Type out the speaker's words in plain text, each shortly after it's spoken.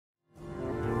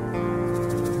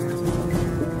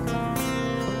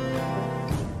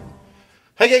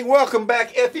Hey gang, welcome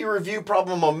back. FE review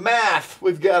problem on math.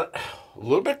 We've got a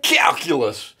little bit of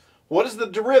calculus. What is the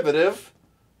derivative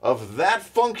of that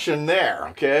function there,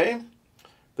 okay?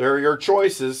 There are your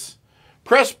choices.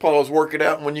 Press pause, work it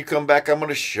out, and when you come back, I'm going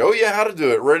to show you how to do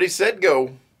it. Ready, set,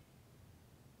 go.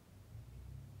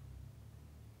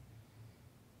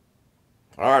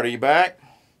 All right, are you back?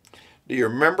 Do you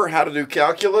remember how to do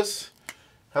calculus?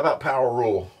 How about power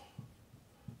rule?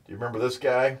 Do you remember this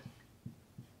guy?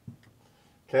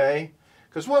 Okay,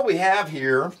 because what we have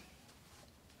here,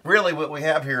 really what we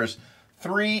have here is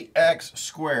 3x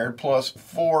squared plus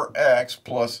 4x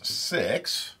plus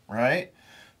 6, right,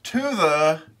 to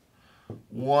the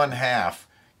 1/2.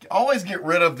 Always get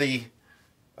rid of the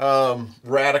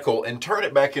radical and turn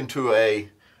it back into a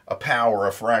power,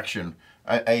 a fraction,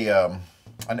 an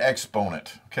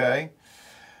exponent, okay?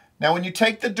 Now when you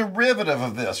take the derivative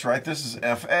of this, right, this is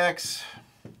fx.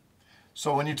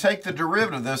 So when you take the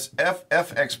derivative of this,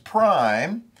 fx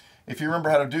prime, if you remember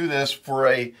how to do this for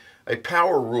a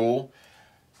power rule,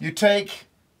 you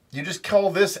just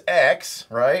call this x,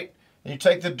 right? And you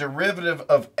take the derivative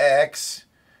of x,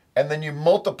 and then you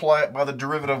multiply it by the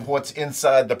derivative of what's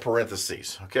inside the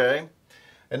parentheses, okay?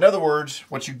 In other words,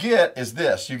 what you get is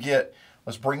this. You get,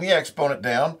 let's bring the exponent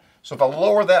down. So if I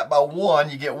lower that by 1,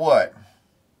 you get what?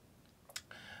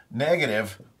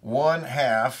 Negative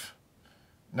 1/2.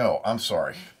 No, I'm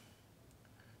sorry.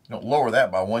 You don't lower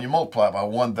that by 1, you multiply it by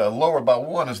 1. The lower by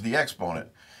 1 is the exponent.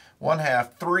 1/2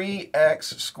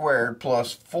 3x squared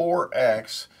plus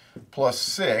 4x plus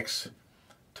 6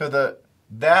 to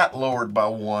that lowered by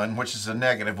 1, which is a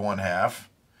negative 1/2.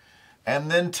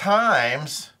 And then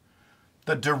times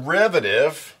the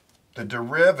derivative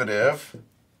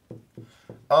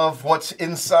of what's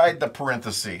inside the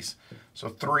parentheses. So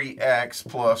 3x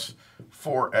plus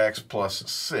 4x plus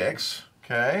 6.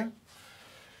 Okay,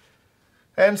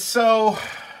 and so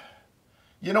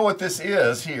you know what this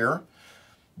is here.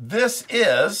 This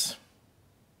is,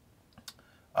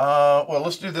 well,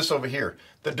 let's do this over here.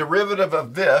 The derivative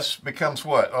of this becomes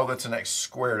what? Oh, that's an x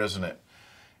squared, isn't it?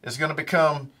 It's going to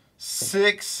become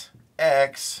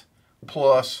 6x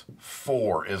plus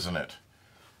 4, isn't it?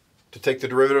 To take the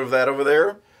derivative of that over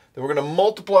there, then we're going to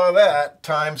multiply that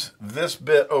times this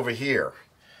bit over here.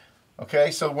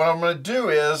 Okay, so what I'm going to do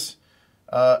is,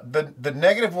 the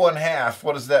negative 1/2,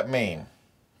 what does that mean?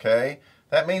 Okay,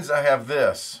 that means I have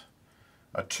this,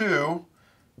 a 2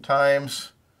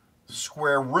 times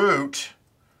square root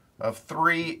of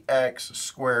 3x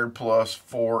squared plus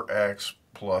 4x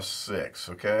plus 6,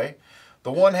 okay?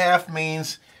 The 1/2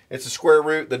 means it's a square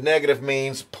root, the negative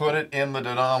means put it in the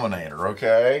denominator,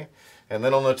 okay? And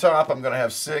then on the top, I'm going to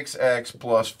have 6x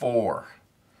plus 4.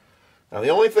 Now the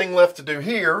only thing left to do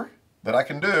here that I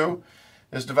can do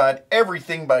is divide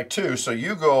everything by 2. So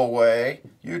you go away,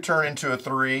 you turn into a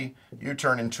 3, you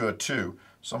turn into a 2.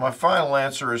 So my final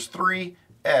answer is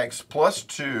 3x plus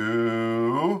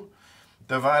 2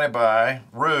 divided by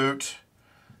root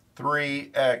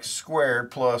 3x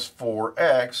squared plus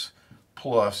 4x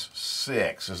plus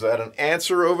 6. Is that an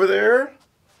answer over there?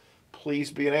 Please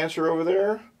be an answer over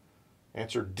there.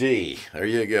 Answer D. There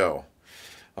you go.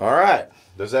 All right.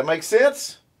 Does that make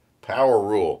sense? Power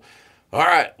rule. All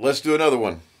right, let's do another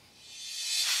one.